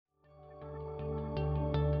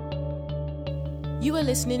You are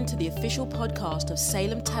listening to the official podcast of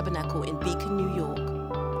Salem Tabernacle in Beacon, New York,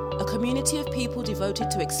 a community of people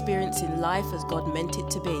devoted to experiencing life as God meant it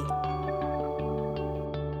to be.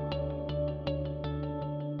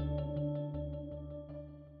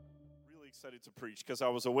 Really excited to preach because I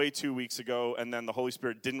was away 2 weeks ago, and then the Holy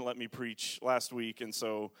Spirit didn't let me preach last week, and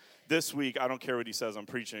so this week, I don't care what he says, I'm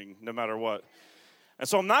preaching no matter what. And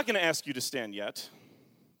so I'm not going to ask you to stand yet,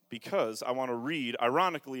 because I want to read,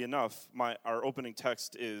 ironically enough, our opening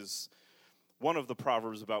text is one of the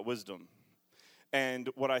Proverbs about wisdom. And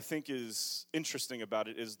what I think is interesting about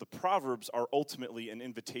it is the Proverbs are ultimately an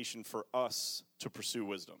invitation for us to pursue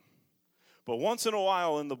wisdom. But once in a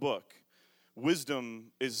while in the book,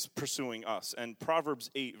 wisdom is pursuing us. And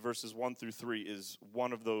Proverbs 8, verses 1 through 3 is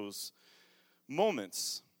one of those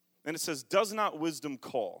moments. And it says, "Does not wisdom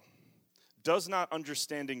call? Does not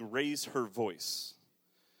understanding raise her voice?"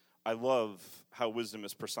 I love how wisdom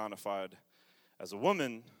is personified as a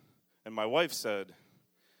woman, and my wife said,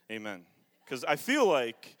 amen. Because I feel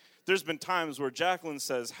like there's been times where Jacqueline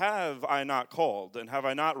says, "Have I not called, and have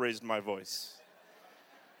I not raised my voice?"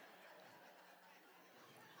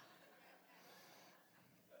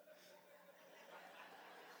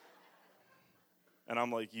 And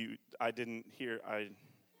I'm like, I didn't hear,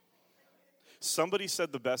 Somebody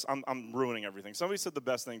said the best, I'm ruining everything. Somebody said the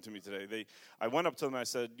best thing to me today. I went up to them and I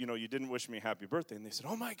said, you didn't wish me a happy birthday. And they said,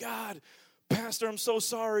 "Oh my God, Pastor, I'm so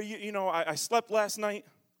sorry. I slept last night."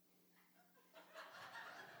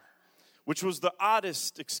 Which was the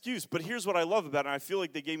oddest excuse. But here's what I love about it. And I feel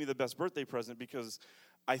like they gave me the best birthday present because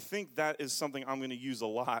I think that is something I'm going to use a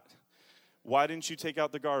lot. "Why didn't you take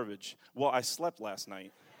out the garbage?" "Well, I slept last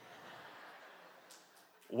night."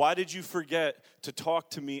 "Why did you forget to talk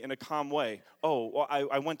to me in a calm way?" "Oh, well,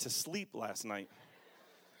 I went to sleep last night."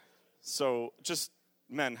 So just,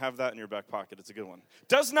 men, have that in your back pocket. It's a good one.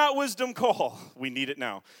 "Does not wisdom call?" We need it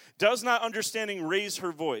now. "Does not understanding raise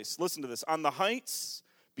her voice?" Listen to this. "On the heights,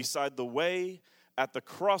 beside the way, at the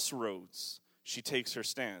crossroads, she takes her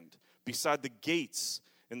stand. Beside the gates,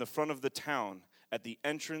 in the front of the town, at the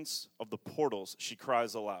entrance of the portals, she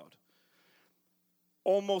cries aloud."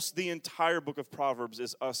 Almost the entire book of Proverbs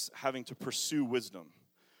is us having to pursue wisdom.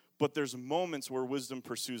 But there's moments where wisdom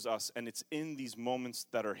pursues us, and it's in these moments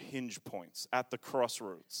that are hinge points, at the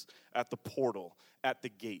crossroads, at the portal, at the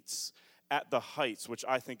gates, at the heights, which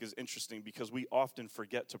I think is interesting because we often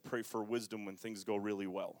forget to pray for wisdom when things go really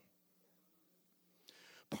well.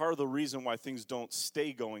 Part of the reason why things don't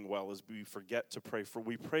stay going well is we forget to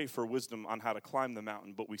we pray for wisdom on how to climb the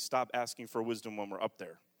mountain, but we stop asking for wisdom when we're up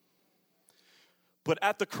there. But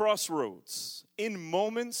at the crossroads, in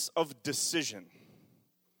moments of decision,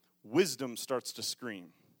 wisdom starts to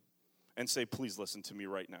scream and say, "Please listen to me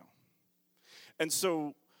right now." And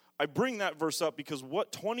so I bring that verse up because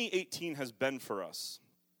what 2018 has been for us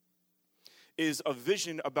is a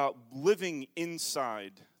vision about living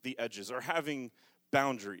inside the edges or having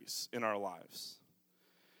boundaries in our lives.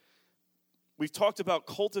 We've talked about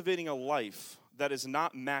cultivating a life that is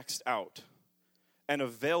not maxed out and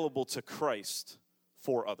available to Christ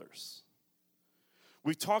for others.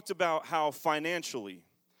 We've talked about how financially,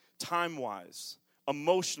 time-wise,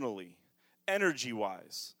 emotionally,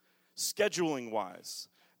 energy-wise, scheduling-wise,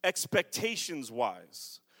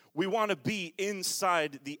 expectations-wise, we want to be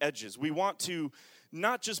inside the edges. We want to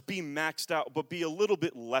not just be maxed out, but be a little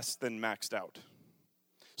bit less than maxed out.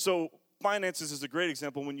 So finances is a great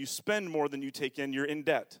example. When you spend more than you take in, you're in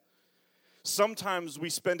debt. Sometimes we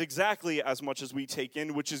spend exactly as much as we take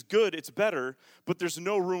in, which is good, it's better, but there's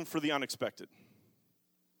no room for the unexpected.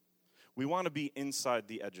 We want to be inside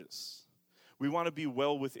the edges. We want to be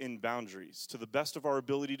well within boundaries to the best of our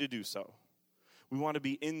ability to do so. We want to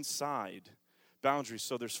be inside boundaries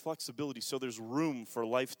so there's flexibility, so there's room for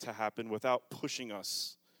life to happen without pushing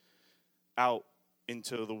us out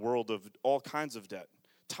into the world of all kinds of debt.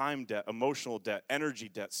 Time debt, emotional debt, energy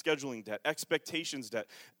debt, scheduling debt, expectations debt.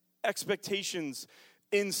 Expectations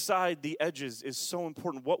inside the edges is so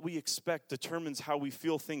important. What we expect determines how we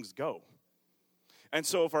feel things go. And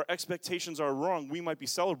so if our expectations are wrong, we might be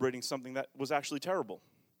celebrating something that was actually terrible.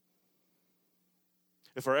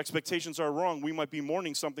 If our expectations are wrong, we might be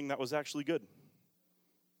mourning something that was actually good.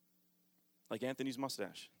 Like Anthony's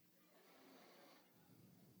mustache.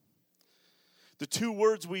 The two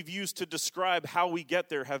words we've used to describe how we get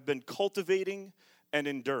there have been cultivating and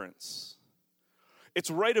endurance. It's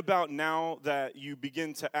right about now that you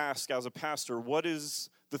begin to ask as a pastor, what is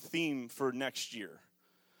the theme for next year?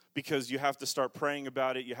 Because you have to start praying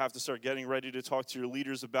about it. You have to start getting ready to talk to your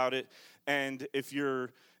leaders about it. And if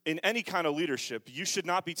you're in any kind of leadership, you should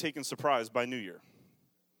not be taken surprised by New Year.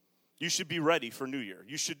 You should be ready for New Year.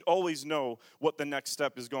 You should always know what the next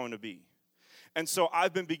step is going to be. And so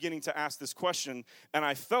I've been beginning to ask this question, and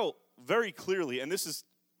I felt very clearly, and this is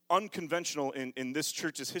unconventional in this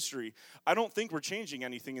church's history, I don't think we're changing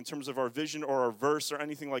anything in terms of our vision or our verse or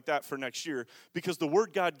anything like that for next year, because the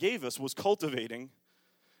word God gave us was cultivating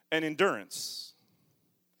and endurance.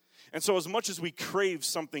 And so as much as we crave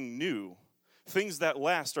something new, things that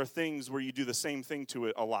last are things where you do the same thing to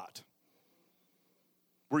it a lot,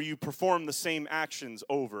 where you perform the same actions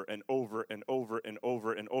over and over and over and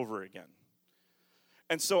over and over again.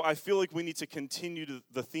 And so I feel like we need to continue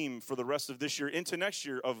the theme for the rest of this year into next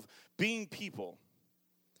year of being people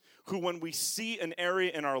who, when we see an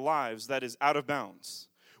area in our lives that is out of bounds,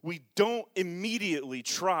 we don't immediately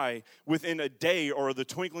try within a day or the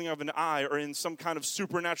twinkling of an eye or in some kind of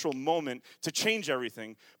supernatural moment to change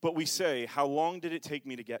everything, but we say, how long did it take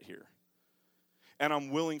me to get here? And I'm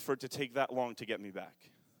willing for it to take that long to get me back.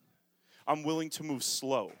 I'm willing to move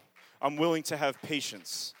slow. I'm willing to have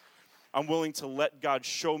patience. I'm willing to let God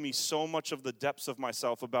show me so much of the depths of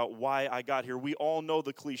myself about why I got here. We all know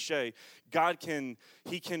the cliche.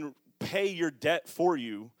 He can pay your debt for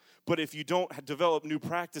you, but if you don't develop new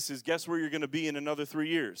practices, guess where you're going to be in another 3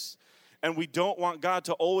 years? And we don't want God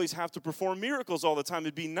to always have to perform miracles all the time.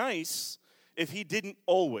 It'd be nice if he didn't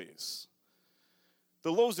always.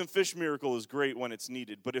 The loaves and fish miracle is great when it's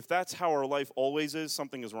needed, but if that's how our life always is,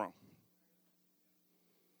 something is wrong.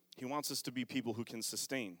 He wants us to be people who can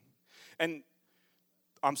sustain. And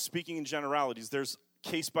I'm speaking in generalities. There's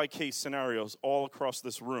case-by-case scenarios all across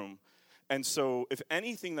this room. And so if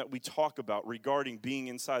anything that we talk about regarding being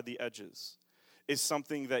inside the edges is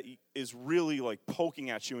something that is really like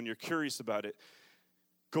poking at you and you're curious about it,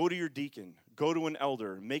 go to your deacon, go to an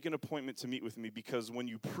elder, make an appointment to meet with me, because when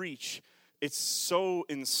you preach, it's so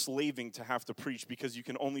enslaving to have to preach because you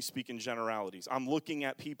can only speak in generalities. I'm looking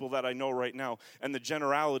at people that I know right now, and the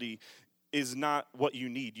generality is not what you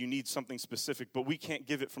need. You need something specific, but we can't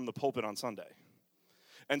give it from the pulpit on Sunday.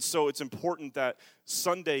 And so it's important that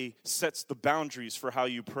Sunday sets the boundaries for how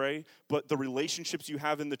you pray, but the relationships you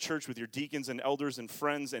have in the church with your deacons and elders and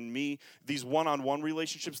friends and me, these one-on-one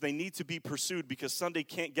relationships, they need to be pursued, because Sunday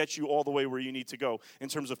can't get you all the way where you need to go in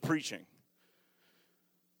terms of preaching.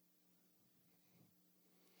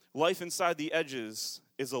 Life inside the edges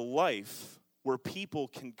is a life where people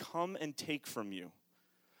can come and take from you,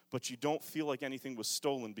 but you don't feel like anything was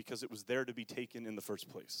stolen because it was there to be taken in the first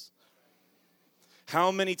place.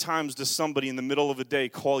 How many times does somebody in the middle of a day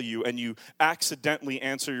call you and you accidentally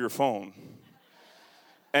answer your phone?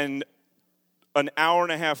 And an hour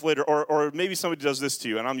and a half later, or maybe somebody does this to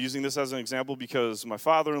you, and I'm using this as an example because my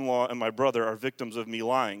father-in-law and my brother are victims of me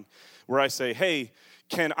lying, where I say, hey,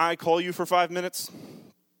 can I call you for 5 minutes?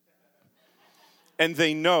 And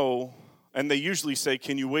they know, and they usually say,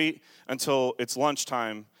 can you wait until it's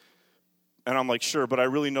lunchtime? And I'm like, sure, but I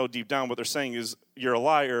really know deep down what they're saying is, you're a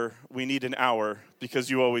liar, we need an hour because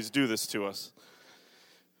you always do this to us.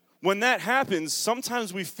 When that happens,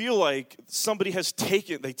 sometimes we feel like somebody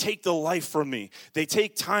they take the life from me. They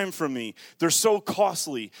take time from me. They're so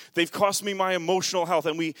costly. They've cost me my emotional health.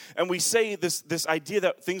 And we say this idea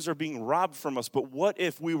that things are being robbed from us. But what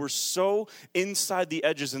if we were so inside the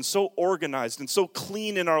edges and so organized and so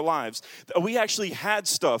clean in our lives that we actually had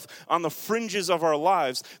stuff on the fringes of our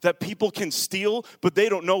lives that people can steal, but they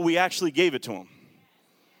don't know we actually gave it to them?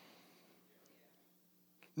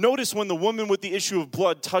 Notice when the woman with the issue of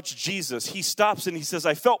blood touched Jesus, he stops and he says,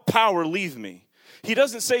 I felt power leave me. He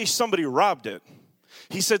doesn't say somebody robbed it.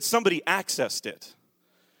 He said somebody accessed it.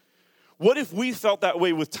 What if we felt that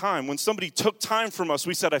way with time? When somebody took time from us,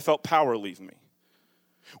 we said, I felt power leave me.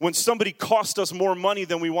 When somebody cost us more money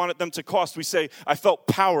than we wanted them to cost, we say, I felt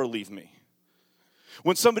power leave me.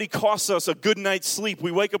 When somebody costs us a good night's sleep,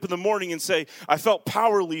 we wake up in the morning and say, I felt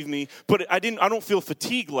power leave me, but I don't feel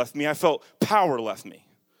fatigue left me, I felt power left me.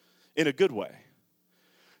 In a good way.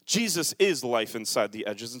 Jesus is life inside the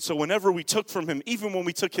edges. And so whenever we took from him, even when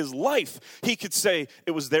we took his life, he could say,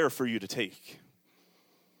 it was there for you to take.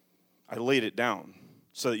 I laid it down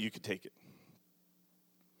so that you could take it.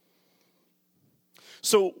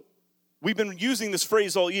 So we've been using this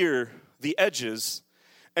phrase all year, the edges.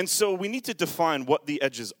 And so we need to define what the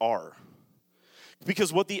edges are.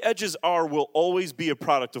 Because what the edges are will always be a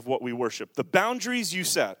product of what we worship. The boundaries you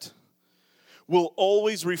set will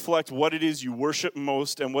always reflect what it is you worship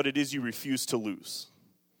most and what it is you refuse to lose.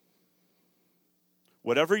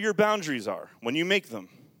 Whatever your boundaries are, when you make them,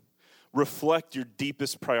 reflect your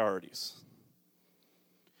deepest priorities.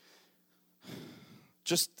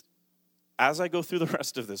 Just as I go through the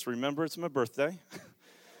rest of this, remember it's my birthday.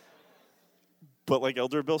 But like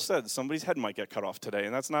Elder Bill said, somebody's head might get cut off today,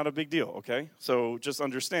 and that's not a big deal, okay? So just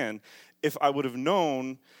understand, if I would have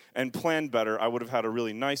known and planned better, I would have had a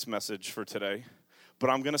really nice message for today. But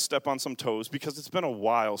I'm going to step on some toes because it's been a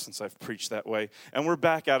while since I've preached that way. And we're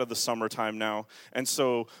back out of the summertime now. And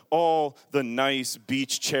so all the nice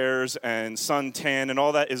beach chairs and suntan and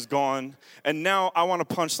all that is gone. And now I want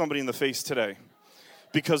to punch somebody in the face today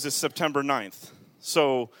because it's September 9th.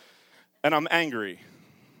 So, and I'm angry,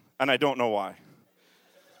 and I don't know why.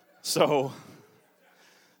 So,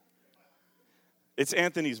 it's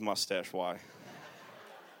Anthony's mustache, why?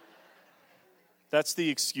 That's the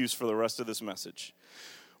excuse for the rest of this message.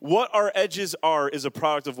 What our edges are is a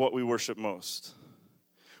product of what we worship most.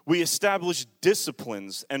 We establish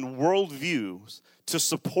disciplines and worldviews to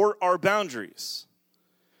support our boundaries.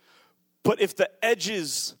 But if the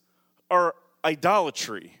edges are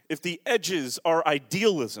idolatry, if the edges are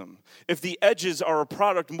idealism, if the edges are a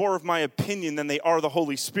product more of my opinion than they are the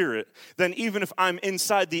Holy Spirit, then even if I'm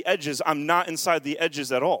inside the edges, I'm not inside the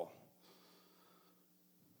edges at all.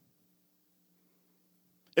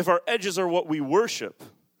 If our edges are what we worship,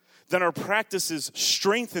 then our practices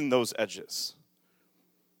strengthen those edges.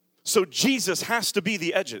 So Jesus has to be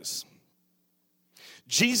the edges.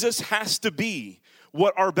 Jesus has to be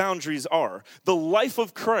what our boundaries are. The life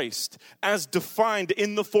of Christ, as defined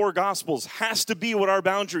in the four Gospels, has to be what our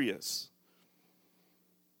boundary is.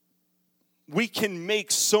 We can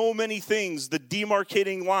make so many things the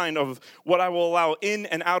demarcating line of what I will allow in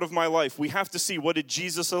and out of my life. We have to see, what did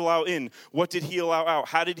Jesus allow in? What did he allow out?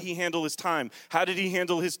 How did he handle his time? How did he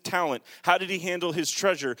handle his talent? How did he handle his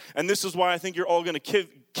treasure? And this is why I think you're all going to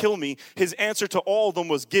kill me. His answer to all of them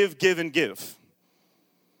was give, give, and give.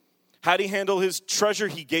 How did he handle his treasure?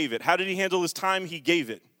 He gave it. How did he handle his time? He gave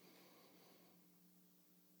it.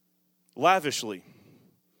 Lavishly,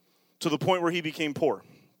 to the point where he became poor.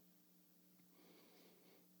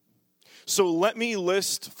 So let me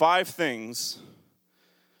list 5 things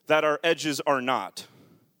that our edges are not.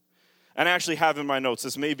 And I actually have in my notes,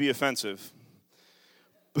 this may be offensive.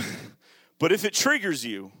 But if it triggers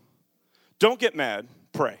you, don't get mad,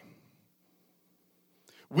 pray.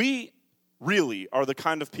 We really are the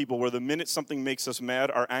kind of people where the minute something makes us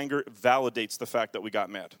mad, our anger validates the fact that we got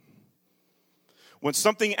mad. When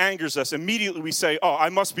something angers us, immediately we say, oh, I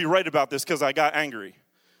must be right about this because I got angry.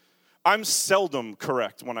 I'm seldom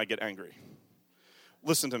correct when I get angry.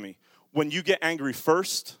 Listen to me. When you get angry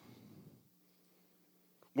first,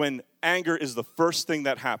 when anger is the first thing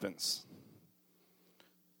that happens,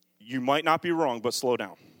 you might not be wrong, but slow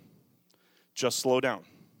down. Just slow down.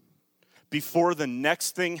 Before the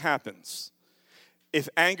next thing happens, if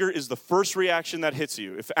anger is the first reaction that hits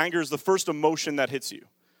you, if anger is the first emotion that hits you,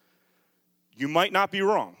 you might not be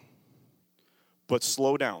wrong, but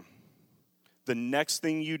slow down. The next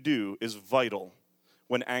thing you do is vital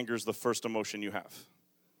when anger is the first emotion you have.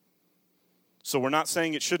 So we're not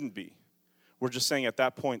saying it shouldn't be. We're just saying at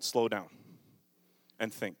that point, slow down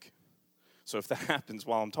and think. So if that happens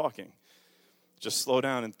while I'm talking, just slow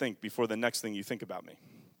down and think before the next thing you think about me.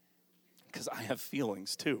 Because I have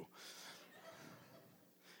feelings too.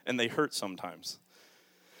 And they hurt sometimes.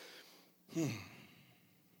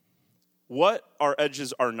 What our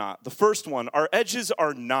edges are not. The first one, our edges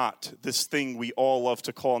are not this thing we all love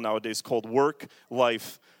to call nowadays called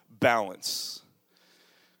work-life balance.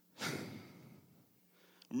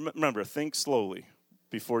 Remember, think slowly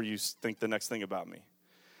before you think the next thing about me.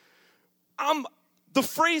 The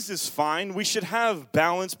phrase is fine. We should have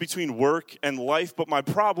balance between work and life, but my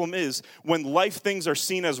problem is when life things are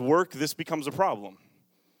seen as work, this becomes a problem.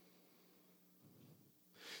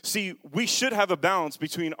 See, we should have a balance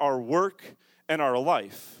between our work and our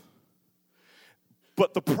life.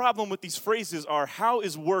 But the problem with these phrases are, how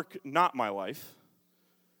is work not my life?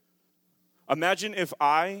 Imagine if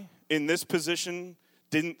I, in this position,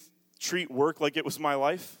 didn't treat work like it was my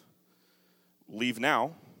life. Leave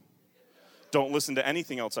now. Don't listen to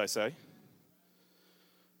anything else I say.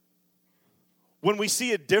 When we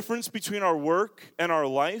see a difference between our work and our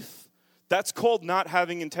life, that's called not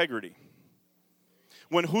having integrity.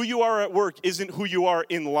 When who you are at work isn't who you are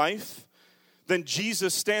in life, then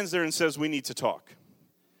Jesus stands there and says, we need to talk.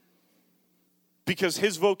 Because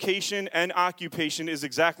his vocation and occupation is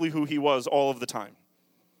exactly who he was all of the time.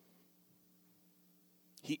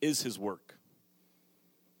 He is his work.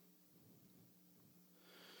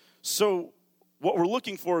 So what we're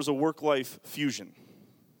looking for is a work-life fusion.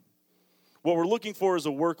 What we're looking for is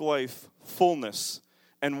a work-life fullness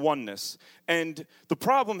and oneness. And the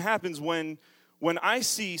problem happens when I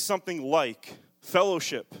see something like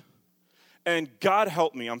fellowship, and God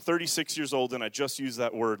help me, I'm 36 years old and I just use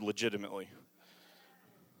that word legitimately.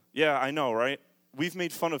 Yeah, I know, right? we've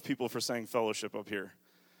made fun of people for saying fellowship up here.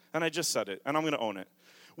 And I just said it, and I'm going to own it.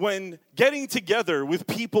 When getting together with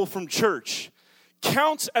people from church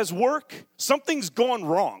counts as work, something's gone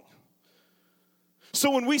wrong. So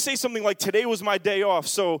when we say something like, today was my day off,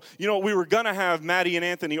 so, we were going to have Maddie and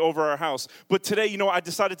Anthony over our house, but today, I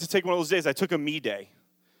decided to take one of those days. I took a me day.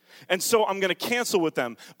 And so I'm going to cancel with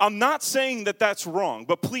them. I'm not saying that that's wrong,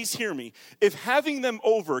 but please hear me. If having them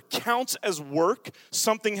over counts as work,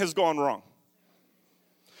 something has gone wrong.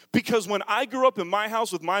 Because when I grew up in my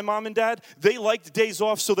house with my mom and dad, they liked days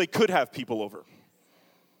off so they could have people over.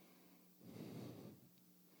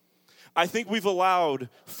 I think we've allowed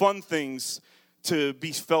fun things to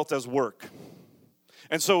be felt as work.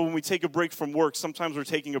 And so when we take a break from work, sometimes we're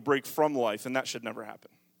taking a break from life, and that should never happen.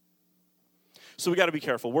 So we got to be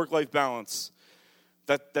careful. Work-life balance,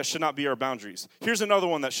 that should not be our boundaries. Here's another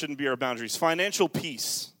one that shouldn't be our boundaries. Financial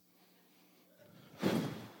peace.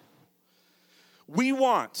 We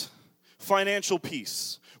want financial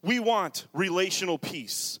peace. We want relational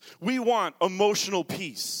peace. We want emotional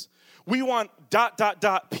peace. We want ...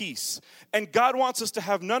 peace. And God wants us to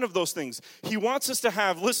have none of those things. He wants us to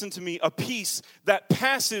have, listen to me, a peace that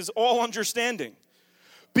passes all understanding.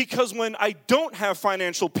 Because when I don't have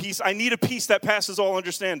financial peace, I need a peace that passes all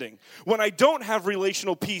understanding. When I don't have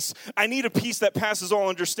relational peace, I need a peace that passes all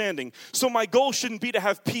understanding. So my goal shouldn't be to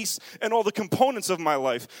have peace in all the components of my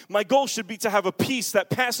life. My goal should be to have a peace that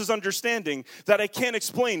passes understanding that I can't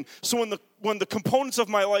explain. So when the components of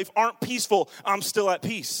my life aren't peaceful, I'm still at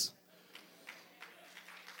peace.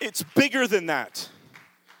 It's bigger than that.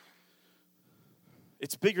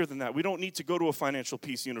 It's bigger than that. We don't need to go to a financial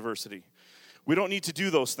peace university. We don't need to do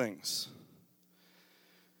those things.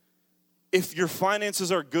 If your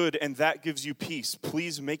finances are good and that gives you peace,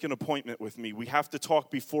 please make an appointment with me. We have to talk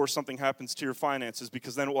before something happens to your finances,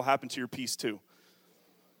 because then it will happen to your peace too.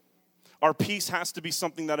 Our peace has to be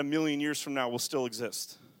something that 1,000,000 years from now will still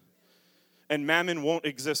exist. And mammon won't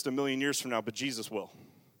exist 1,000,000 years from now, but Jesus will.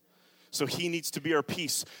 So he needs to be our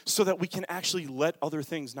peace so that we can actually let other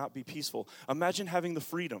things not be peaceful. Imagine having the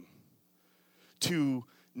freedom to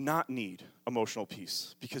not need emotional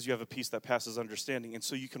peace because you have a peace that passes understanding. And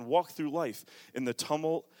so you can walk through life in the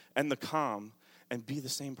tumult and the calm and be the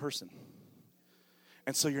same person.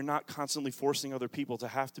 And so you're not constantly forcing other people to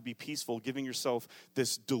have to be peaceful, giving yourself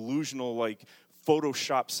this delusional,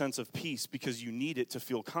 Photoshop sense of peace because you need it to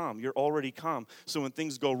feel calm. You're already calm. So when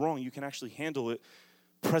things go wrong, you can actually handle it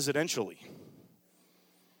presidentially,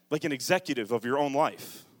 like an executive of your own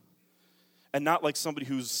life, and not like somebody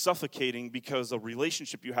who's suffocating because a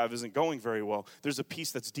relationship you have isn't going very well. There's a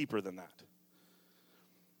peace that's deeper than that.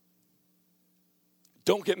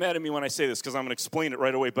 Don't get mad at me when I say this because I'm going to explain it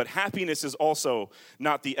right away, but happiness is also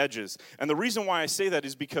not the edges. And the reason why I say that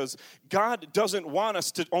is because God doesn't want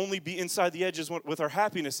us to only be inside the edges with our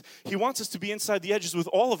happiness. He wants us to be inside the edges with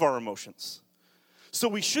all of our emotions. So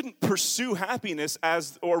we shouldn't pursue happiness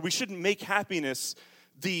or we shouldn't make happiness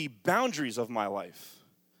the boundaries of my life.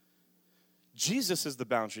 Jesus is the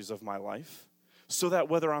boundaries of my life, so that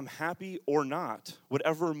whether I'm happy or not,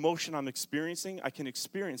 whatever emotion I'm experiencing, I can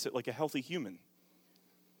experience it like a healthy human.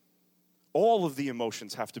 All of the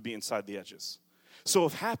emotions have to be inside the edges. So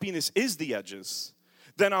if happiness is the edges,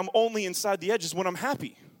 then I'm only inside the edges when I'm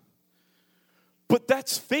happy. But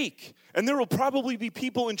that's fake. And there will probably be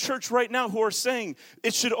people in church right now who are saying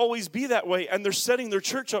it should always be that way, and they're setting their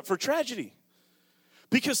church up for tragedy.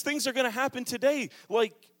 Because things are going to happen today,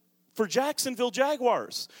 like for Jacksonville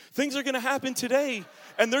Jaguars. Things are going to happen today,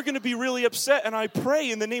 and they're going to be really upset. And I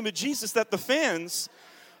pray in the name of Jesus that the fans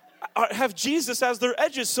have Jesus as their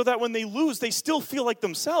edges so that when they lose, they still feel like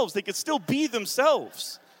themselves. They could still be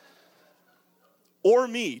themselves. Or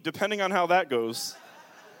me, depending on how that goes.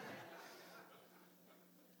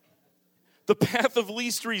 The path of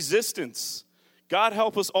least resistance, God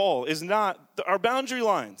help us all, is not our boundary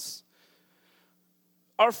lines.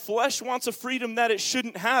 Our flesh wants a freedom that it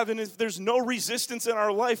shouldn't have, and if there's no resistance in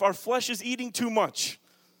our life, our flesh is eating too much.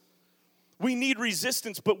 We need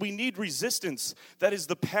resistance, but we need resistance that is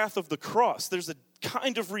the path of the cross. There's a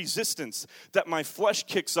kind of resistance that my flesh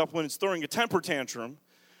kicks up when it's throwing a temper tantrum,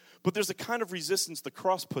 but there's a kind of resistance the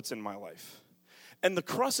cross puts in my life. And the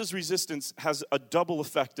cross's resistance has a double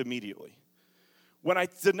effect immediately. When I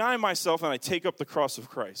deny myself and I take up the cross of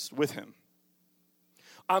Christ with him,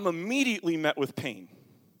 I'm immediately met with pain,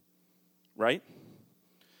 right?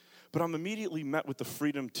 But I'm immediately met with the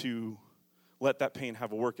freedom to let that pain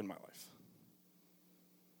have a work in my life.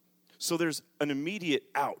 So there's an immediate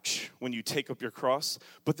ouch when you take up your cross,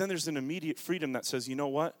 but then there's an immediate freedom that says, you know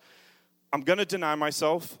what? I'm going to deny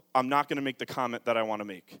myself. I'm not going to make the comment that I want to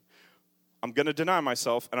make. I'm going to deny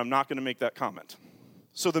myself, and I'm not going to make that comment.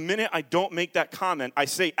 So the minute I don't make that comment, I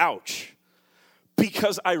say, ouch,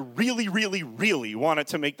 because I really, really, really wanted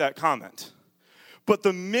to make that comment. But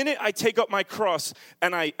the minute I take up my cross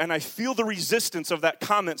and I feel the resistance of that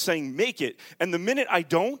comment saying, make it, and the minute I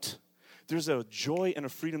don't, there's a joy and a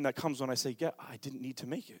freedom that comes when I say, yeah, I didn't need to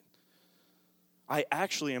make it. I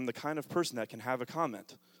actually am the kind of person that can have a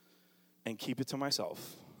comment and keep it to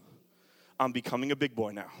myself. I'm becoming a big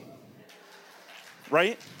boy now.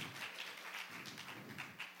 Right?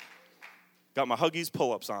 Got my Huggies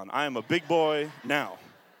pull-ups on. I am a big boy now.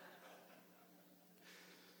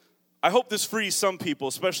 I hope this frees some people,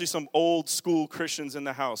 especially some old school Christians in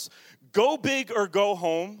the house. Go big or go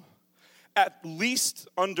home, at least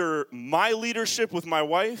under my leadership with my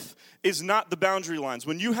wife, is not the boundary lines.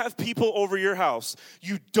 When you have people over your house,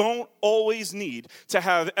 you don't always need to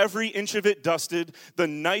have every inch of it dusted, the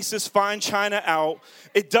nicest fine china out.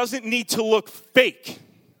 It doesn't need to look fake.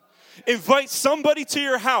 Invite somebody to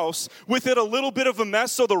your house with it a little bit of a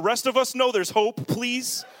mess so the rest of us know there's hope,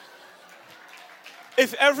 please.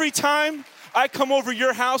 If every time I come over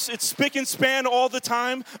your house, it's spick and span all the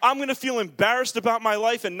time, I'm going to feel embarrassed about my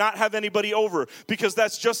life and not have anybody over, because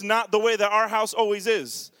that's just not the way that our house always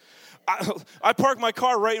is. I park my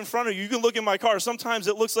car right in front of you. You can look at my car. Sometimes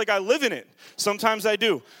it looks like I live in it. Sometimes I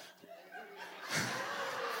do.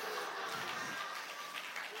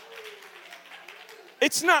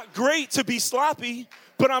 It's not great to be sloppy,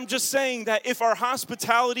 but I'm just saying that if our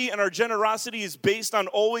hospitality and our generosity is based on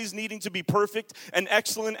always needing to be perfect and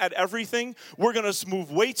excellent at everything, we're going to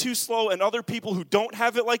move way too slow, and other people who don't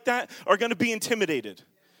have it like that are going to be intimidated.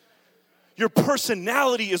 Your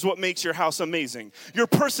personality is what makes your house amazing. Your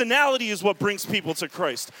personality is what brings people to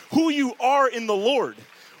Christ. Who you are in the Lord.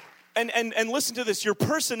 And listen to this, your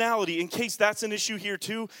personality, in case that's an issue here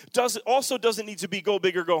too, doesn't need to be go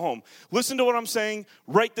big or go home. Listen to what I'm saying,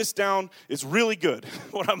 write this down, it's really good,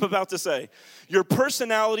 what I'm about to say. Your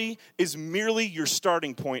personality is merely your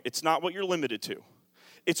starting point, it's not what you're limited to.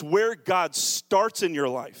 It's where God starts in your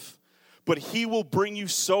life, but he will bring you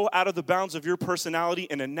so out of the bounds of your personality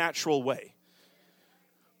in a natural way.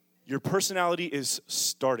 Your personality is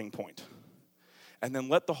starting point. And then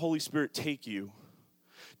let the Holy Spirit take you.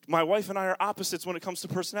 My wife and I are opposites when it comes to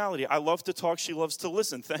personality. I love to talk. She loves to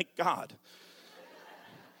listen. Thank God.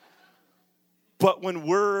 But when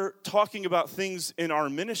we're talking about things in our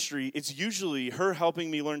ministry, it's usually her helping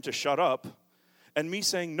me learn to shut up and me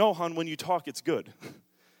saying, no, hon, when you talk, it's good.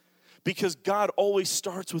 Because God always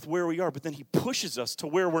starts with where we are, but then he pushes us to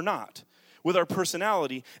where we're not with our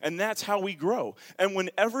personality, and that's how we grow. And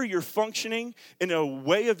whenever you're functioning in a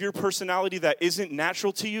way of your personality that isn't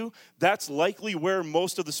natural to you, that's likely where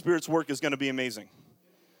most of the Spirit's work is going to be amazing.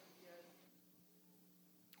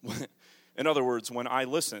 In other words, when I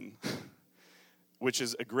listen, which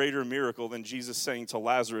is a greater miracle than Jesus saying to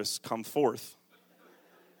Lazarus, come forth,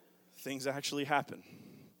 things actually happen.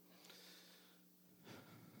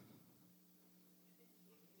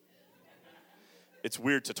 It's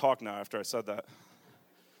weird to talk now after I said that.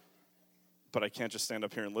 But I can't just stand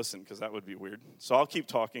up here and listen, because that would be weird. So I'll keep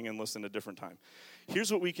talking and listen a different time.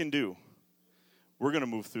 Here's what we can do. We're going to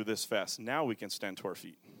move through this fast. Now we can stand to our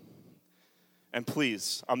feet. And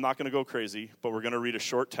please, I'm not going to go crazy, but we're going to read a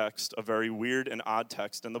short text, a very weird and odd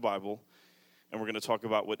text in the Bible, and we're going to talk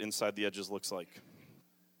about what inside the edges looks like.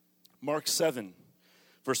 Mark 7,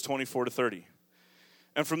 verse 24 to 30.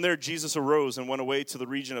 And from there, Jesus arose and went away to the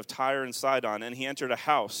region of Tyre and Sidon, and he entered a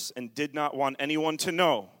house and did not want anyone to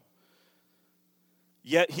know.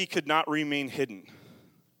 Yet he could not remain hidden.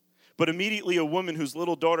 But immediately a woman whose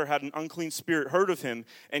little daughter had an unclean spirit heard of him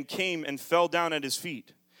and came and fell down at his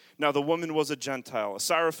feet. Now the woman was a Gentile, a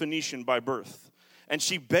Syrophoenician by birth. And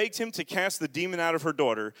she begged him to cast the demon out of her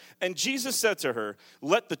daughter. And Jesus said to her,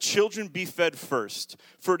 let the children be fed first,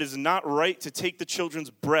 for it is not right to take the children's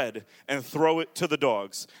bread and throw it to the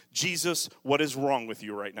dogs. Jesus, what is wrong with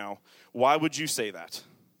you right now? Why would you say that?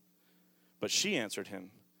 But she answered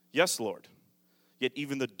him, yes, Lord. Yet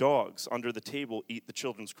even the dogs under the table eat the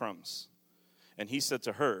children's crumbs. And he said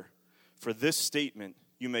to her, for this statement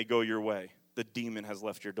you may go your way. The demon has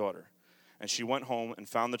left your daughter. And she went home and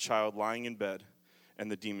found the child lying in bed, and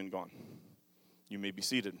the demon gone. You may be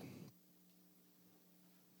seated.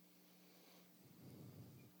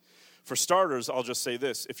 For starters, I'll just say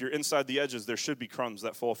this. If you're inside the edges, there should be crumbs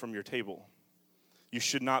that fall from your table. You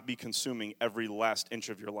should not be consuming every last inch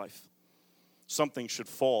of your life. Something should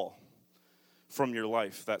fall from your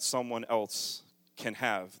life that someone else can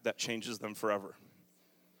have that changes them forever.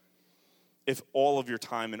 If all of your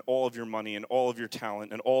time and all of your money and all of your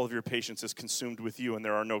talent and all of your patience is consumed with you and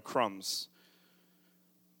there are no crumbs,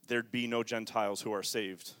 there'd be no Gentiles who are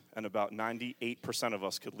saved, and about 98% of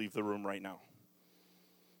us could leave the room right now.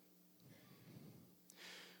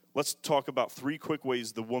 Let's talk about 3 quick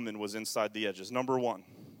ways the woman was inside the edges. Number 1,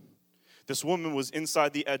 this woman was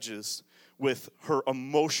inside the edges with her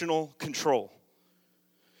emotional control.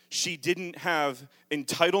 She didn't have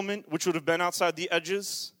entitlement, which would have been outside the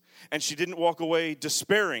edges, and she didn't walk away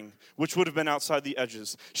despairing, which would have been outside the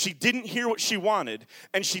edges. She didn't hear what she wanted,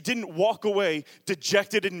 and she didn't walk away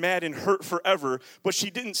dejected and mad and hurt forever, but she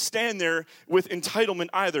didn't stand there with entitlement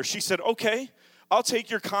either. She said, okay, I'll take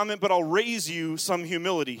your comment, but I'll raise you some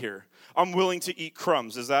humility here. I'm willing to eat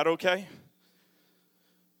crumbs. Is that okay?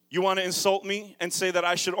 You want to insult me and say that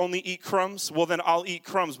I should only eat crumbs? Well, then I'll eat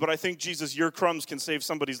crumbs. But I think, Jesus, your crumbs can save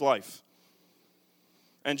somebody's life.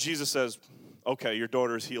 And Jesus says, okay, your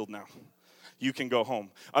daughter is healed now. You can go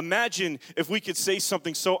home. Imagine if we could say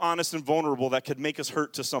something so honest and vulnerable that could make us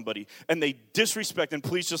hurt to somebody. And they disrespect, and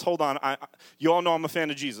please just hold on. You all know I'm a fan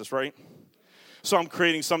of Jesus, right? So I'm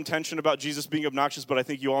creating some tension about Jesus being obnoxious, but I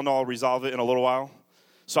think you all know I'll resolve it in a little while.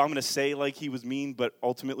 So I'm going to say like he was mean, but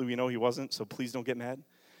ultimately we know he wasn't, so please don't get mad.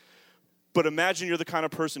 But imagine you're the kind of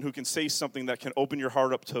person who can say something that can open your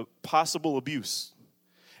heart up to possible abuse,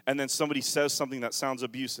 and then somebody says something that sounds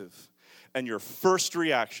abusive, and your first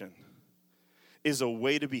reaction is a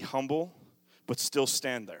way to be humble, but still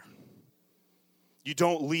stand there. You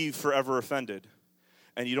don't leave forever offended,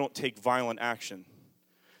 and you don't take violent action.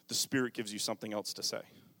 The Spirit gives you something else to say.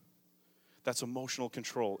 That's emotional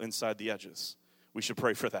control inside the edges. We should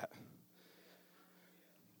pray for that.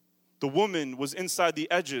 The woman was inside the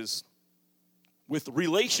edges with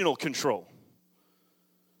relational control.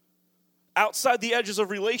 Outside the edges of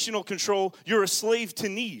relational control, you're a slave to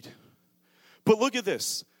need. But look at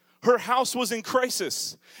this. Her house was in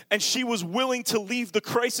crisis, and she was willing to leave the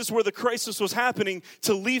crisis where the crisis was happening,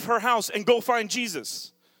 to leave her house and go find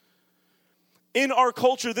Jesus. In our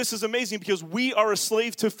culture, this is amazing because we are a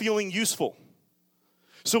slave to feeling useful.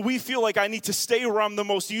 So we feel like I need to stay where I'm the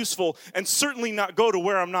most useful and certainly not go to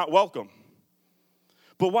where I'm not welcome.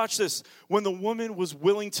 But watch this. When the woman was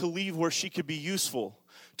willing to leave where she could be useful,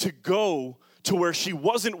 to go to where she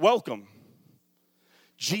wasn't welcome,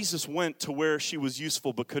 Jesus went to where she was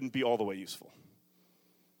useful but couldn't be all the way useful.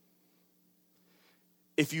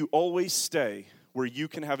 If you always stay where you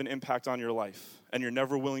can have an impact on your life, and you're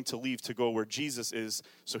never willing to leave to go where Jesus is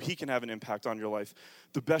so he can have an impact on your life,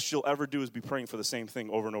 the best you'll ever do is be praying for the same thing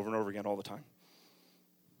over and over and over again all the time.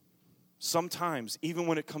 Sometimes, even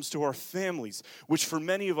when it comes to our families, which for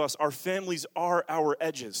many of us, our families are our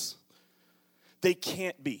edges, they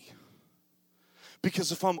can't be.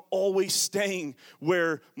 Because if I'm always staying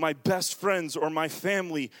where my best friends or my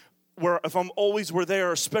family, if I'm always where they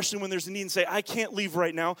are, especially when there's a need, and say, I can't leave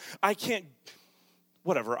right now, I can't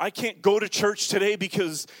go to church today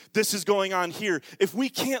because this is going on here. If we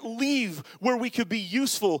can't leave where we could be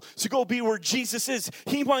useful to go be where Jesus is,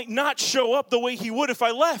 he might not show up the way he would if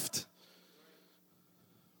I left.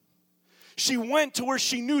 She went to where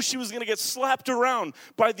she knew she was going to get slapped around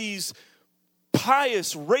by these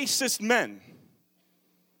pious, racist men.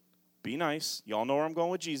 Be nice. Y'all know where I'm going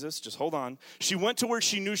with Jesus. Just hold on. She went to where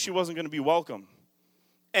she knew she wasn't going to be welcome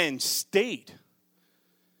and stayed.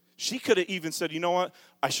 She could have even said, you know what?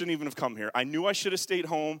 I shouldn't even have come here. I knew I should have stayed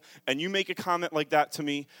home, and you make a comment like that to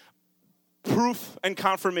me. Proof and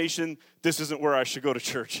confirmation, this isn't where I should go to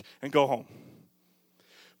church, and go home.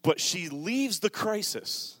 But she leaves the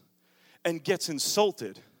crisis and gets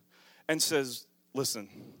insulted and says, listen,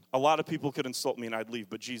 a lot of people could insult me and I'd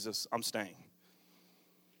leave, but Jesus, I'm staying.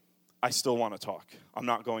 I still want to talk. I'm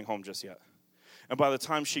not going home just yet. And by the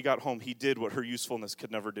time she got home, he did what her usefulness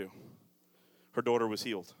could never do. Her daughter was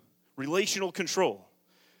healed. Relational control.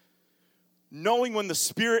 Knowing when the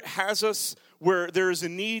Spirit has us where there is a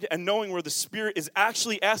need, and knowing where the Spirit is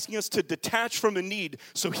actually asking us to detach from a need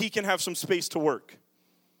so he can have some space to work.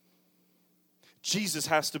 Jesus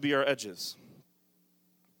has to be our edges.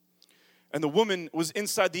 And the woman was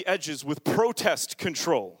inside the edges with protest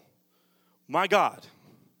control. My God.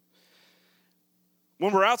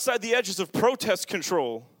 When we're outside the edges of protest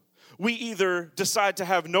control, we either decide to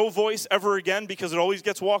have no voice ever again because it always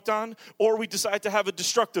gets walked on, or we decide to have a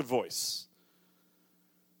destructive voice.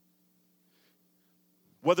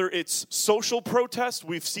 Whether it's social protest,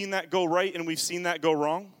 we've seen that go right and we've seen that go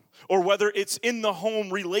wrong, or whether it's in the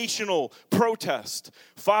home relational protest,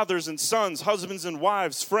 fathers and sons, husbands and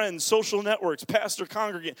wives, friends, social networks, pastor,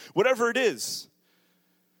 congregant, whatever it is.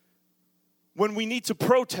 When we need to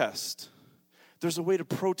protest, there's a way to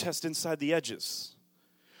protest inside the edges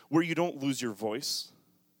where you don't lose your voice,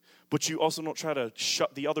 but you also don't try to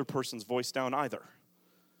shut the other person's voice down either.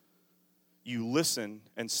 you listen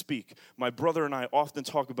and speak. My brother and I often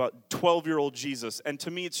talk about 12-year-old Jesus, and to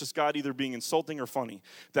me it's just God either being insulting or funny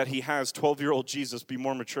that he has 12-year-old Jesus be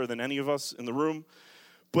more mature than any of us in the room.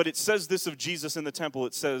 But it says this of Jesus in the temple.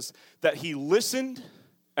 It says that he listened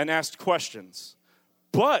and asked questions,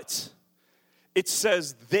 but it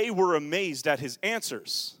says they were amazed at his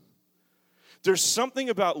answers. There's something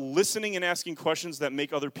about listening and asking questions that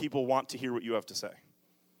make other people want to hear what you have to say.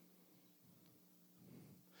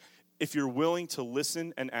 If you're willing to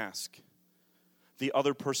listen and ask, the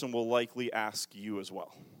other person will likely ask you as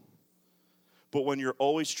well. But when you're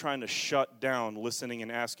always trying to shut down listening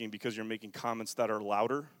and asking because you're making comments that are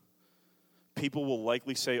louder, people will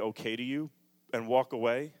likely say okay to you and walk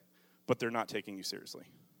away, but they're not taking you seriously.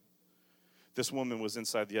 This woman was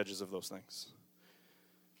inside the edges of those things.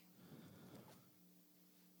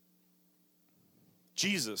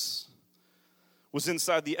 Jesus was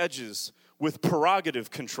inside the edges with prerogative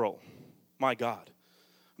control. My God.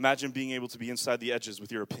 Imagine being able to be inside the edges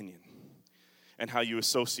with your opinion and how you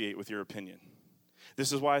associate with your opinion.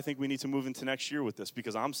 This is why I think we need to move into next year with this,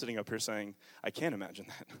 because I'm sitting up here saying, I can't imagine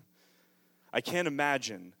that. I can't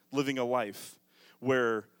imagine living a life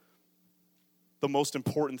where the most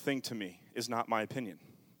important thing to me is not my opinion.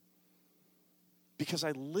 Because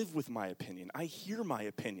I live with my opinion. I hear my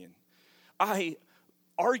opinion. I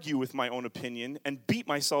argue with my own opinion and beat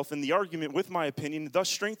myself in the argument with my opinion, thus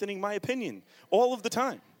strengthening my opinion all of the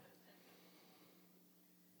time.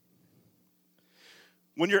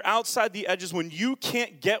 When you're outside the edges, when you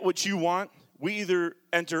can't get what you want, we either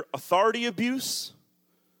enter authority abuse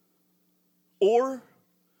or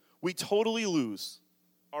we totally lose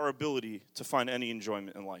our ability to find any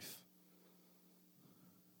enjoyment in life.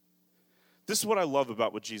 This is what I love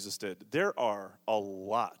about what Jesus did. There are a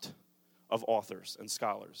lot of authors and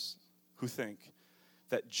scholars who think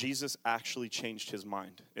that Jesus actually changed his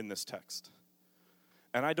mind in this text.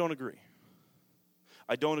 And I don't agree.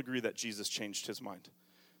 I don't agree that Jesus changed his mind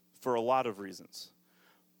for a lot of reasons.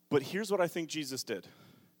 But here's what I think Jesus did.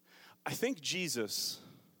 I think Jesus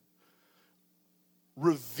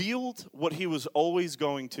revealed what he was always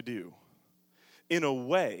going to do in a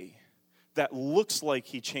way that looks like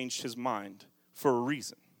he changed his mind for a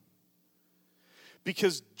reason.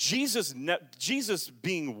 Because Jesus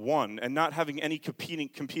being one and not having any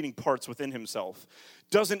competing parts within himself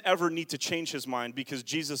doesn't ever need to change his mind, because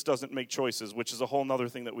Jesus doesn't make choices, which is a whole other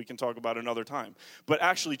thing that we can talk about another time. But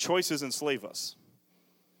actually, choices enslave us.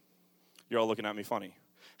 You're all looking at me funny.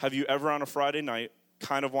 Have you ever on a Friday night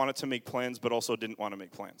kind of wanted to make plans but also didn't want to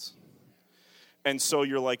make plans? And so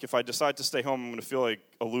you're like, if I decide to stay home, I'm going to feel like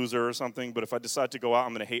a loser or something. But if I decide to go out,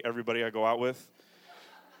 I'm going to hate everybody I go out with.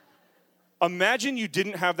 Imagine you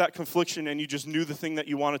didn't have that confliction and you just knew the thing that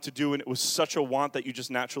you wanted to do, and it was such a want that you just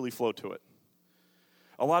naturally flowed to it.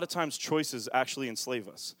 A lot of times choices actually enslave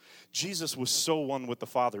us. Jesus was so one with the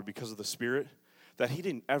Father because of the Spirit that he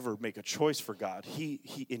didn't ever make a choice for God.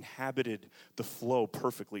 He inhabited the flow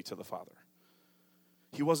perfectly to the Father.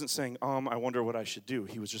 He wasn't saying, I wonder what I should do.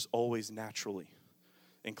 He was just always naturally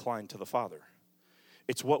inclined to the Father.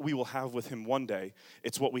 It's what we will have with him one day.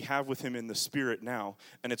 It's what we have with him in the Spirit now.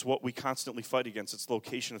 And it's what we constantly fight against. It's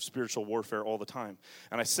location of spiritual warfare all the time.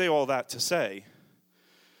 And I say all that to say,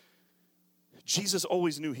 Jesus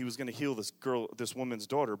always knew he was going to heal this woman's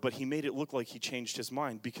daughter, but he made it look like he changed his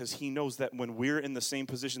mind, because he knows that when we're in the same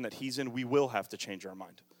position that he's in, we will have to change our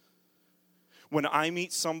mind. When I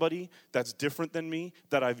meet somebody that's different than me,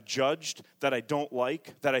 that I've judged, that I don't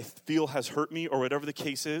like, that I feel has hurt me, or whatever the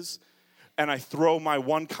case is, and I throw my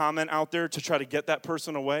one comment out there to try to get that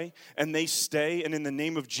person away, and they stay, and in the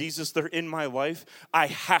name of Jesus, they're in my life, I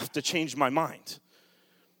have to change my mind.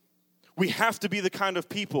 We have to be the kind of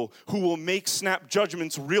people who will make snap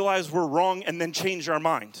judgments, realize we're wrong, and then change our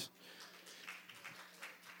mind.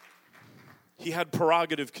 He had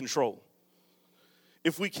prerogative control.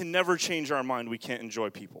 If we can never change our mind, we can't enjoy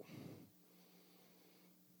people.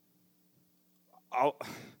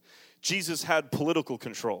 Jesus had political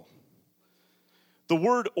control. The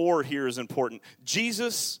word "or" here is important.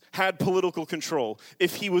 Jesus had political control.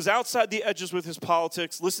 If he was outside the edges with his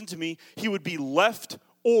politics, listen to me, he would be left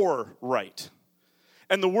or right.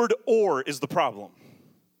 And the word "or" is the problem.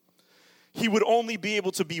 He would only be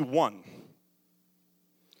able to be one.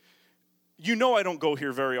 You know I don't go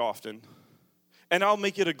here very often, and I'll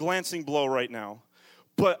make it a glancing blow right now,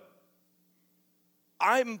 but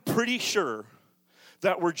I'm pretty sure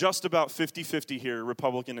that we're just about 50-50 here,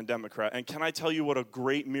 Republican and Democrat. And can I tell you what a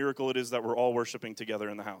great miracle it is that we're all worshiping together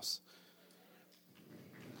in the house?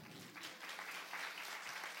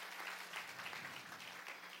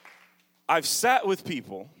 I've sat with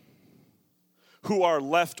people who are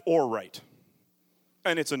left or right.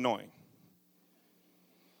 And it's annoying.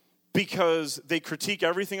 Because they critique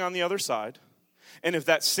everything on the other side. And if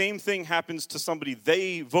that same thing happens to somebody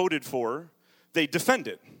they voted for, they defend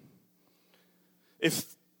it.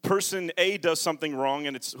 If person A does something wrong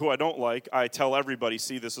and it's who I don't like, I tell everybody,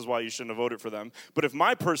 see, this is why you shouldn't have voted for them. But if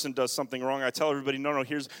my person does something wrong, I tell everybody, no,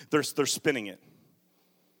 they're spinning it.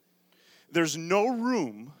 There's no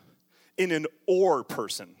room in an or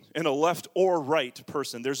person, in a left or right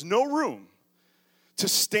person. There's no room to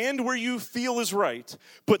stand where you feel is right,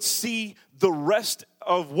 but see the rest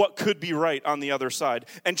of what could be right on the other side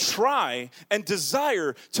and try and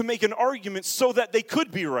desire to make an argument so that they could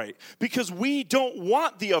be right, because we don't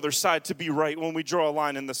want the other side to be right when we draw a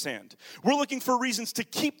line in the sand. We're looking for reasons to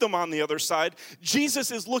keep them on the other side. Jesus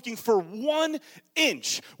is looking for 1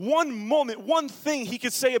 inch, 1 moment, one thing he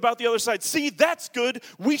could say about the other side. See, that's good.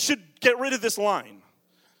 We should get rid of this line.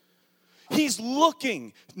 He's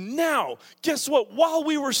looking now. Guess what? While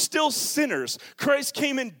we were still sinners, Christ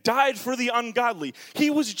came and died for the ungodly. He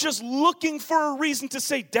was just looking for a reason to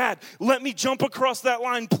say, Dad, let me jump across that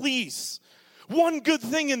line, please. One good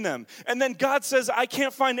thing in them. And then God says, I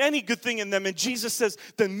can't find any good thing in them. And Jesus says,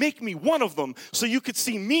 then make me one of them so you could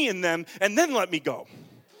see me in them and then let me go.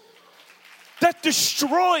 That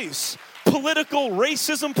destroys political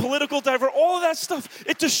racism, political diversity, all of that stuff.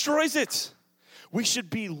 It destroys it. We should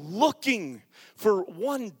be looking for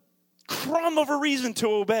one crumb of a reason to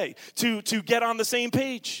obey, to get on the same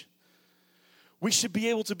page. We should be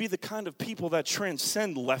able to be the kind of people that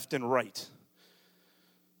transcend left and right.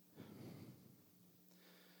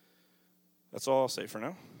 That's all I'll say for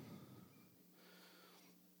now.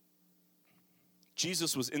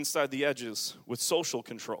 Jesus was inside the edges with social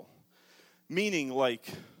control, meaning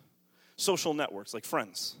like social networks, like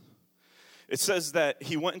friends. It says that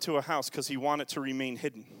he went into a house because he wanted to remain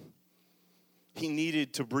hidden. He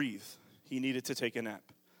needed to breathe. He needed to take a nap.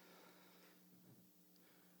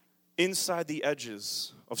 Inside the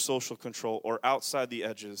edges of social control or outside the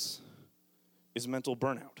edges is mental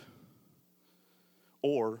burnout.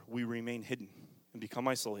 Or we remain hidden and become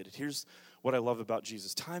isolated. Here's what I love about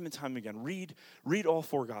Jesus. Time and time again, read all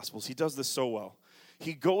 4 Gospels. He does this so well.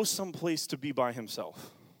 He goes someplace to be by himself,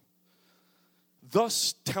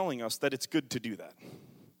 thus telling us that it's good to do that.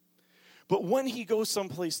 But when he goes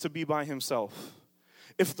someplace to be by himself,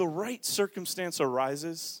 if the right circumstance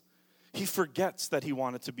arises, he forgets that he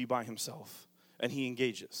wanted to be by himself, and he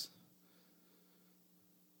engages.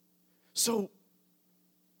 So,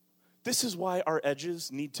 this is why our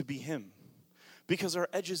edges need to be him. Because our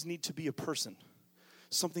edges need to be a person,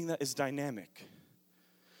 something that is dynamic,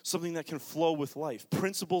 something that can flow with life.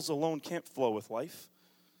 Principles alone can't flow with life.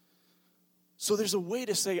 So there's a way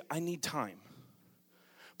to say, I need time.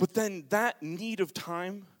 But then that need of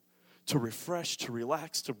time to refresh, to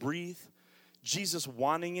relax, to breathe, Jesus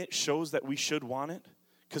wanting it shows that we should want it,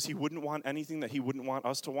 because he wouldn't want anything that he wouldn't want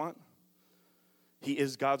us to want. He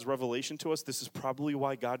is God's revelation to us. This is probably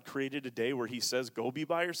why God created a day where he says, go be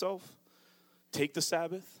by yourself, take the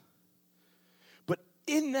Sabbath. But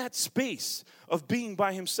in that space of being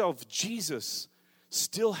by himself, Jesus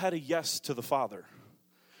still had a yes to the Father,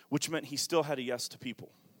 which meant he still had a yes to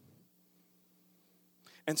people.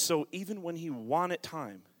 And so even when he wanted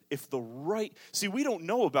time, we don't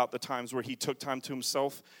know about the times where he took time to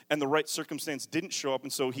himself and the right circumstance didn't show up,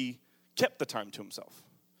 and so he kept the time to himself.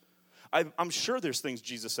 I'm sure there's things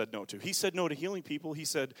Jesus said no to. He said no to healing people. He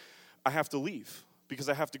said, I have to leave because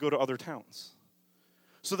I have to go to other towns.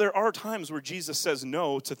 So there are times where Jesus says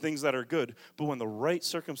no to things that are good, but when the right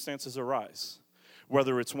circumstances arise,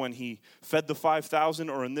 whether it's when he fed the 5,000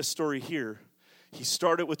 or in this story here, he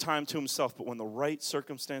started with time to himself, but when the right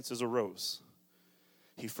circumstances arose,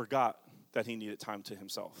 he forgot that he needed time to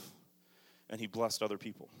himself. And he blessed other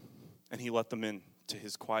people. And he let them in to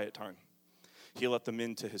his quiet time. He let them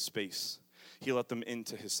into his space. He let them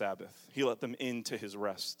into his Sabbath. He let them into his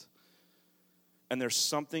rest. And there's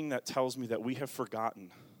something that tells me that we have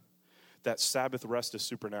forgotten that Sabbath rest is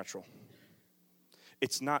supernatural.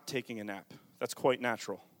 It's not taking a nap. That's quite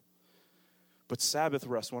natural. But Sabbath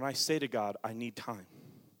rest, when I say to God, I need time.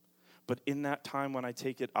 But in that time when I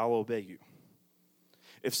take it, I'll obey you.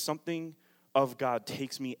 If something of God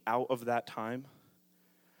takes me out of that time,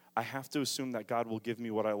 I have to assume that God will give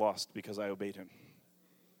me what I lost because I obeyed him.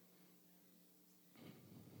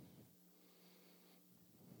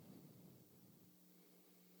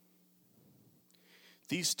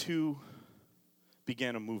 These two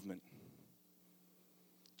began a movement.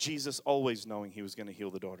 Jesus always knowing he was going to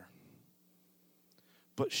heal the daughter,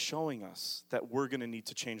 but showing us that we're going to need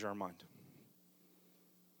to change our mind.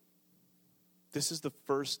 This is the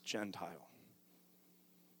first Gentile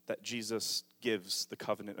that Jesus gives the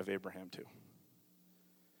covenant of Abraham to.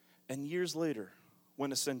 And years later,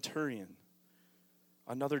 when a centurion,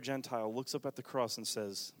 another Gentile, looks up at the cross and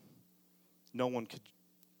says, no one could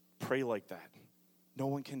pray like that. No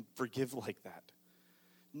one can forgive like that.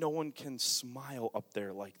 No one can smile up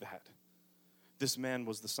there like that. This man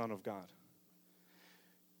was the Son of God.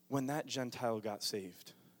 When that Gentile got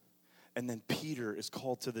saved, and then Peter is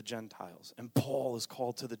called to the Gentiles, and Paul is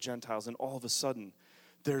called to the Gentiles, and all of a sudden,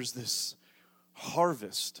 there's this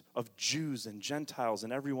harvest of Jews and Gentiles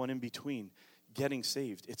and everyone in between getting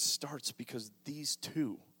saved. It starts because these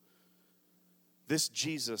two, this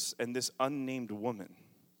Jesus and this unnamed woman,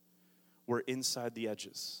 were inside the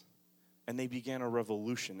edges. And they began a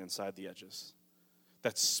revolution inside the edges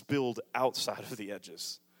that spilled outside of the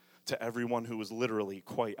edges to everyone who was literally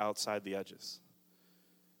quite outside the edges.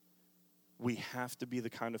 We have to be the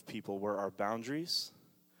kind of people where our boundaries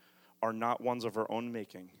are not ones of our own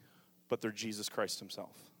making, but they're Jesus Christ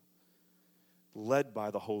himself, led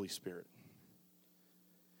by the Holy Spirit.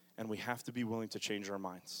 And we have to be willing to change our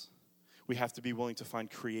minds. We have to be willing to find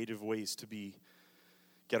creative ways to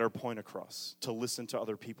get our point across, to listen to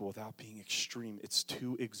other people without being extreme. It's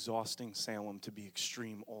too exhausting, Salem, to be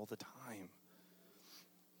extreme all the time.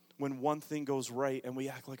 When one thing goes right and we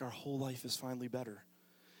act like our whole life is finally better,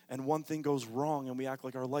 and one thing goes wrong and we act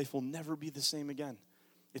like our life will never be the same again,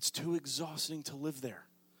 it's too exhausting to live there.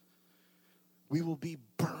 We will be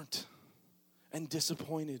burnt and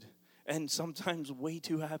disappointed and sometimes way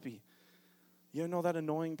too happy. You know that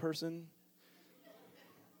annoying person?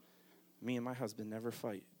 Me and my husband never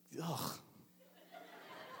fight. Ugh.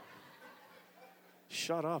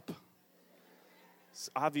 Shut up. It's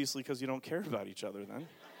obviously because you don't care about each other then.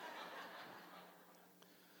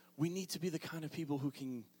 We need to be the kind of people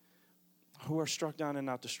who are struck down and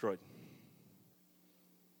not destroyed.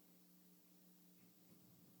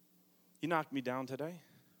 You knocked me down today,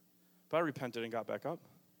 but I repented and got back up.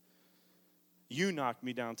 You knocked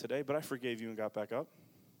me down today, but I forgave you and got back up.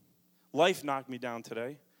 Life knocked me down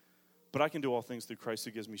today, but I can do all things through Christ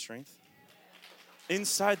who gives me strength.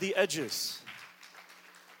 Inside the edges.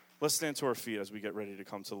 Let's stand to our feet as we get ready to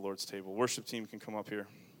come to the Lord's table. Worship team can come up here.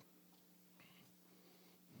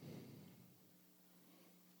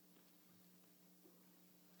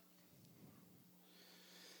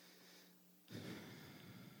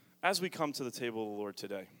 As we come to the table of the Lord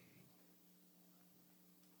today,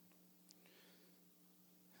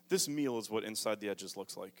 this meal is what inside the edges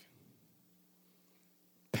looks like.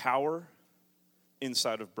 Power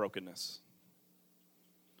inside of brokenness.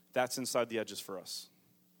 That's inside the edges for us.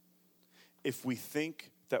 If we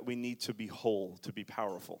think that we need to be whole to be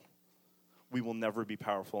powerful, we will never be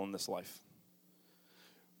powerful in this life.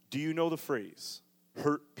 Do you know the phrase,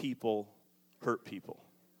 hurt people hurt people?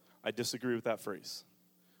 I disagree with that phrase.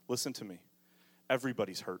 Listen to me.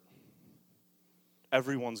 Everybody's hurt.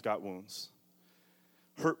 Everyone's got wounds.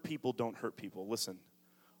 Hurt people don't hurt people. Listen,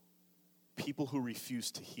 people who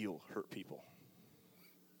refuse to heal hurt people.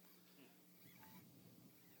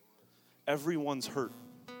 Everyone's hurt.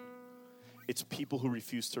 It's people who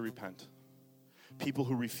refuse to repent. People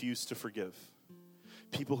who refuse to forgive.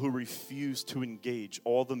 People who refuse to engage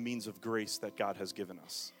all the means of grace that God has given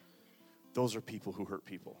us. Those are people who hurt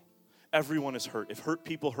people. Everyone is hurt. If hurt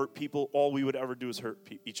people, all we would ever do is hurt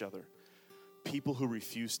each other. People who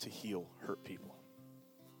refuse to heal hurt people.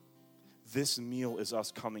 This meal is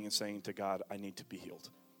us coming and saying to God, I need to be healed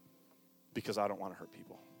because I don't want to hurt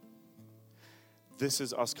people. This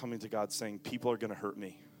is us coming to God saying, people are going to hurt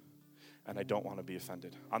me and I don't want to be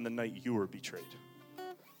offended. On the night you were betrayed,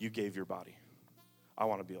 you gave your body. I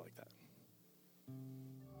want to be like that.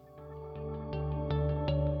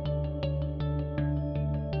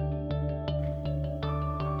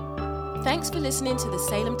 Thanks for listening to the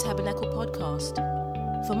Salem Tabernacle podcast.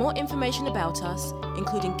 For more information about us,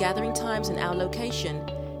 including gathering times and our location,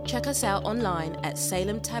 check us out online at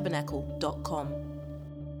salemtabernacle.com.